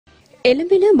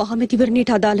එළඹෙන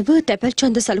මහමැතිවරණයට අදාළව තැපැල්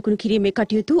ඡන්ද සලකුණු කිරීමේ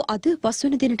කටයුතු අද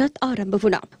පස්වන දිනටත් ආරම්භ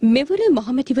වුණා. මෙවර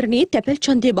මහමැතිවරණයේ තැපැල්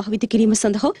ඡන්දය භාවිත කිරීම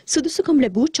සඳහා සුදුසුකම්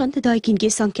ලැබූ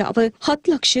ඡන්දදායකින්ගේ සංඛ්‍යාව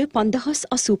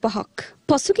 7,50,085ක්.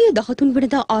 පසුගිය 13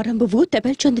 වෙනිදා ආරම්භ වූ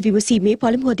තැපැල් ඡන්ද විමසීමේ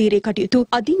පළමු අදියරේ කටයුතු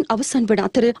අදින් අවසන් වන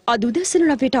අතර අද උදෑසන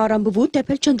 9ට ආරම්භ වූ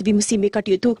තැපැල් ඡන්ද විමසීමේ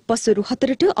කටයුතු පස්වරු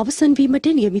 4ට අවසන්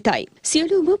වීමට නියමිතයි.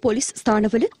 සියලුම පොලිස්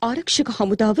ස්ථානවල ආරක්ෂක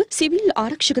හමුදාව, සිවිල්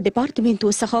ආරක්ෂක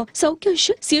දෙපාර්තමේන්තුව සහ සෞඛ්‍ය අංශ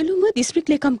සියලුම දිස්ත්‍රික්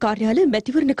ලේකම් කාර්යාල,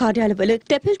 මැතිවරණ කාර්යාලවල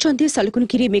තැපැල් ඡන්දය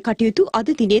සලකුණු කිරීමේ කටයුතු අද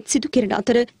දිනෙත් සිදු කෙරෙන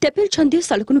අතර තැපැල් ඡන්දය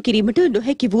සලකුණු කිරීමට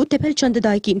නොහැකි වූ තැපැල්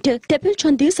ඡන්දදායකින්ට තැපැල්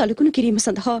ඡන්දය සලකුණු කිරීම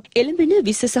සඳහා එළඹෙන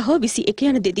 20 සහ 21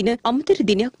 යන දෙදින අමතර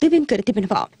දිනයක් දෙවෙන් කර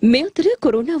තිබෙනවා. මේ අතර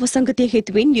කොරෝනා වසංගතය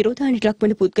හේතුවෙන් නිරෝධායනයට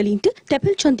ලක්වන පුද්ගලයින්ට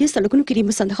තැපැල් ඡන්දය සලකුණු කිරීම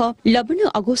සඳහා ලබන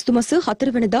අගෝස්තු මාස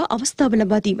 4 වෙනිදා අවස්ථාව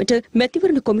ලබා දීමට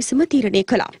මැතිවරණ කොමිසම තීරණය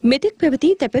කළා. මෙතෙක් පැවති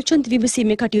තැපැල් ඡන්ද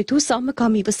විමසීමේ කටයුතු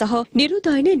සාමකාමීව සහ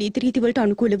නිරෝධායන නීති රීතිවලට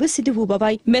අනුකූලව සිදු වූ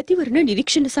බවයි මැතිවරණ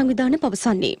නිරීක්ෂණ සංවිධාන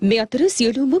පවසන්නේ. මේ අතර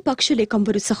සියලුම පක්ෂ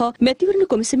ලේකම්වරු සහ මැතිවරණ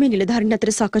කොමිසමේ නිලධාරීන්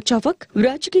අතර සාකච්ඡාවක්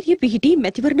රාජගිරිය පිහිටි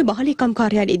මැතිවරණ මහලේකම්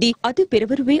කාර්යාලයේදී අද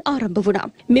පෙරවරුවේ ආරම්භ වුණා.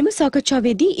 මෙම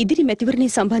සාකච්ඡාවේදී ඉදිරි මැතිවරණයේ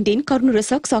සම්බන්ධයෙන් කරුණු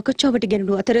රැසක් සාකච්ඡාවට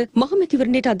ගැනුණු අතර මහ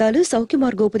මැතිවරණයට අදාළ සෞඛ්‍ය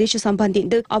මාර්ගෝපදේශ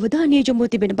සම්බන්ධයෙන්ද අවධානය යොමු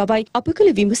තිබෙන බවයි අප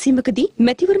කළ විමසීමකදී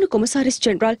මැතිවරණ කොමසාරිස්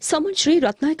ජෙනරාල් සමන් ශ්‍රී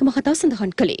රත්නායක මහතා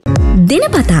සඳහන් කළේ.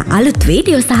 දිනපතා අලුත්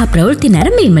වීඩියෝ සහ ප්‍රවෘත්ති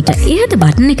නැරඹීමට ඉහත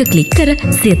බටන් එක ක්ලික් කර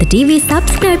සියත TV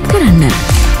subscribe කරන්න.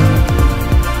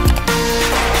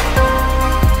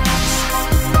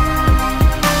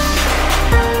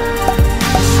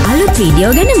 අලුත්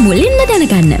වීඩියෝ ගැන මුලින්ම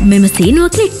දැනගන්න මෙම සීනුව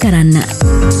ක්ලික් කරන්න.